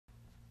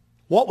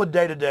What would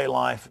day-to-day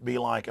life be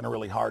like in a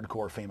really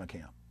hardcore FEMA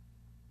camp?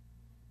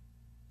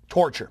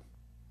 Torture.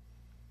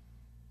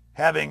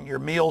 Having your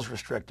meals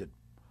restricted.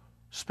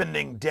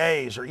 Spending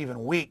days or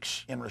even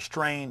weeks in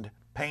restrained,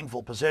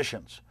 painful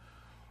positions.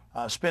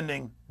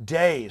 Spending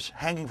days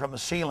hanging from the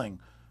ceiling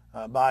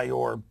by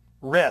your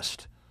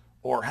wrist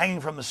or hanging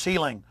from the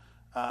ceiling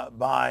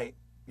by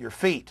your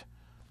feet.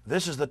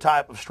 This is the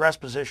type of stress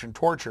position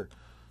torture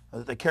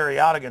that they carry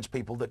out against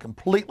people that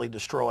completely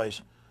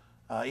destroys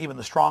even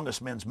the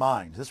strongest men's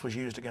minds. This was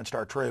used against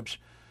our troops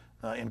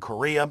in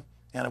Korea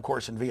and, of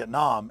course, in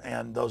Vietnam.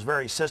 And those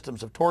very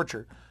systems of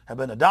torture have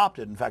been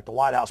adopted. In fact, the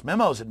White House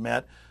memos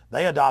admit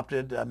they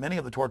adopted many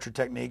of the torture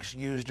techniques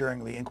used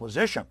during the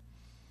Inquisition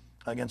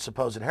against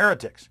supposed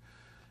heretics.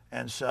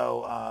 And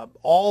so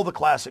all the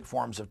classic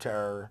forms of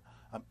terror,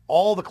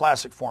 all the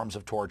classic forms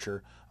of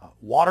torture,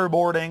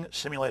 waterboarding,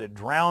 simulated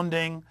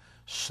drowning,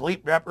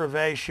 sleep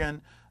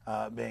deprivation,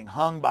 being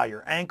hung by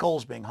your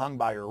ankles, being hung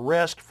by your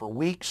wrist for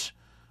weeks,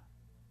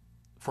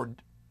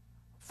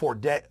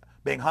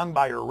 being hung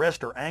by your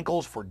wrist or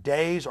ankles for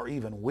days or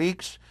even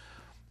weeks.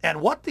 And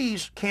what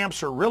these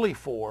camps are really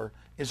for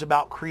is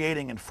about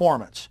creating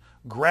informants,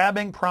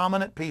 grabbing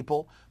prominent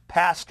people,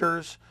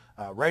 pastors,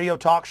 radio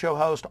talk show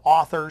hosts,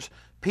 authors,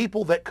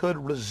 people that could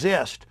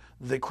resist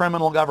the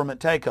criminal government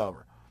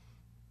takeover.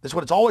 This is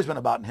what it's always been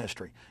about in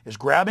history, is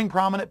grabbing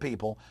prominent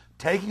people,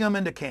 taking them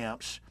into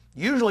camps.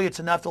 Usually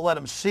it's enough to let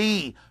them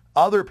see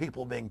other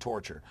people being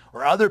tortured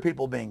or other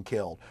people being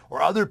killed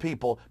or other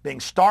people being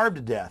starved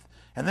to death.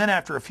 And then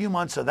after a few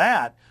months of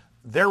that,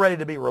 they're ready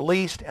to be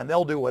released and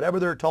they'll do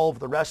whatever they're told for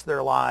the rest of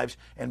their lives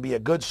and be a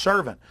good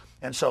servant.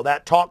 And so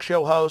that talk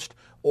show host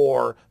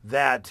or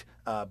that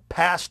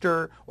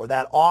pastor or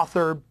that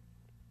author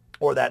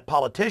or that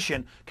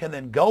politician can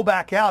then go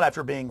back out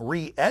after being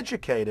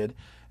re-educated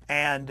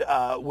and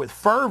with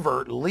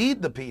fervor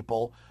lead the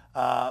people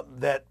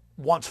that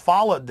once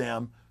followed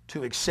them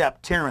to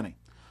accept tyranny.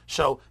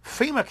 So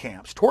FEMA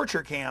camps,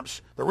 torture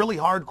camps, the really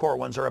hardcore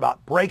ones are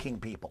about breaking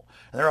people.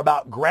 And they're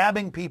about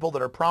grabbing people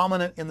that are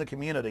prominent in the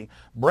community,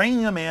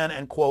 bringing them in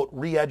and, quote,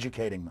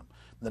 re-educating them.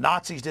 The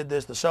Nazis did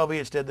this, the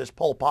Soviets did this,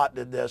 Pol Pot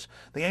did this,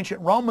 the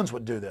ancient Romans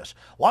would do this.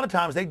 A lot of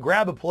times they'd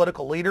grab a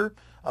political leader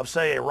of,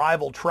 say, a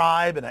rival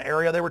tribe in an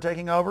area they were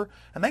taking over,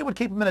 and they would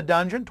keep him in a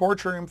dungeon,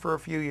 torture him for a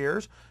few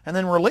years, and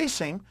then release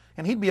him,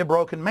 and he'd be a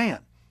broken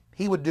man.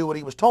 He would do what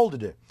he was told to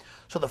do.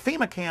 So the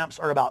FEMA camps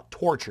are about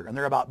torture, and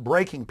they're about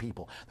breaking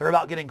people. They're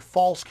about getting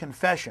false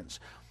confessions.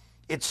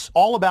 It's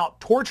all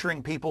about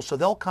torturing people so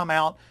they'll come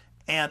out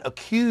and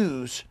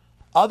accuse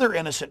other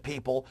innocent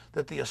people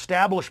that the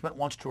establishment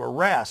wants to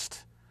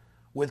arrest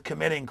with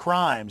committing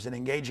crimes and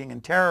engaging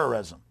in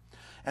terrorism.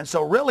 And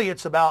so really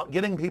it's about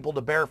getting people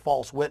to bear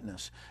false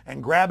witness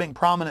and grabbing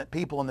prominent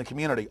people in the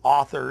community,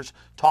 authors,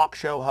 talk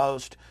show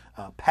hosts,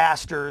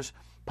 pastors,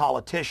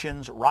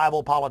 politicians,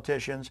 rival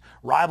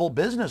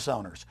business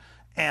owners,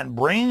 and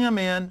bringing them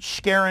in,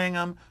 scaring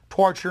them,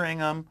 torturing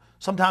them.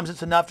 Sometimes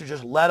it's enough to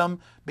just let them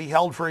be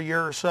held for a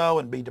year or so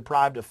and be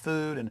deprived of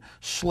food and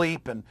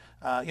sleep and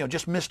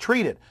just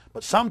mistreated.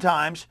 But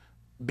sometimes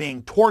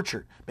being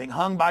tortured, being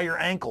hung by your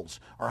ankles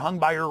or hung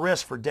by your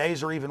wrists for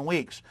days or even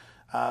weeks,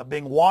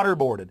 being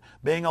waterboarded,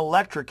 being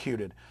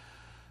electrocuted,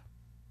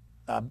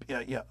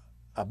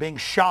 being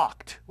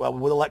shocked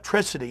with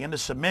electricity into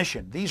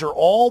submission. These are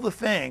all the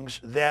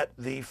things that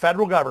the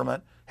federal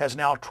government has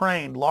now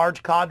trained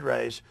large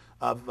cadres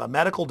of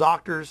medical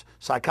doctors,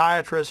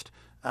 psychiatrists,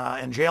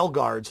 and jail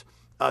guards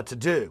to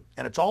do.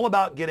 And it's all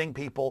about getting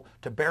people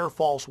to bear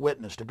false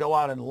witness, to go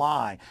out and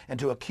lie, and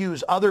to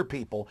accuse other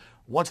people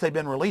once they've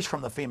been released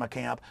from the FEMA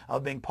camp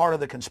of being part of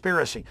the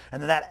conspiracy.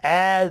 And then that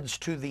adds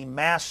to the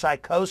mass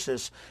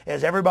psychosis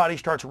as everybody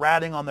starts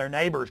ratting on their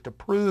neighbors to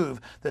prove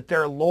that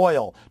they're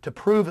loyal, to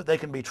prove that they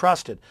can be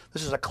trusted.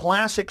 This is a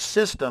classic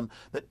system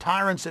that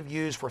tyrants have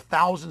used for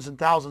thousands and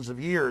thousands of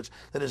years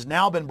that has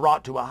now been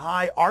brought to a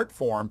high art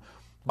form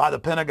by the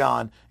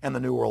Pentagon and the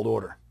New World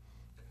Order.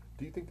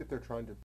 Do you think that they're trying to